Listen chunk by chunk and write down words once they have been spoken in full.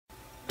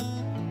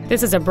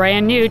This is a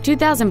brand new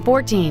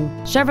 2014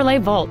 Chevrolet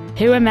Volt.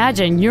 Who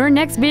imagined your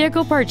next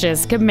vehicle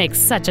purchase could make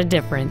such a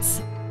difference?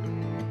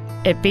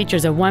 It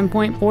features a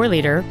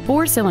 1.4-liter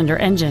four-cylinder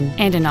engine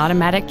and an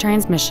automatic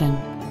transmission.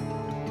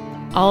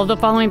 All of the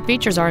following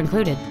features are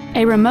included: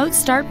 a remote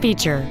start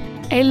feature,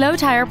 a low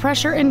tire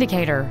pressure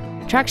indicator,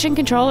 traction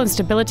control and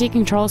stability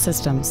control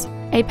systems,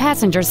 a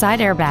passenger side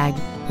airbag,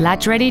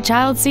 latch-ready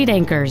child seat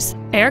anchors,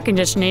 air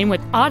conditioning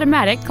with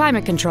automatic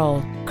climate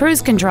control,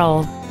 cruise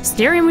control,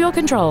 steering wheel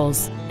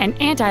controls, an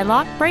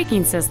anti-lock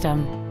braking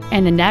system,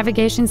 and the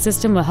navigation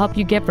system will help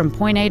you get from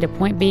point A to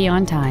point B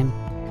on time.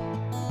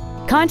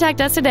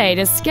 Contact us today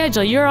to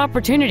schedule your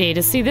opportunity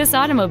to see this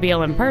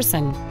automobile in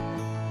person.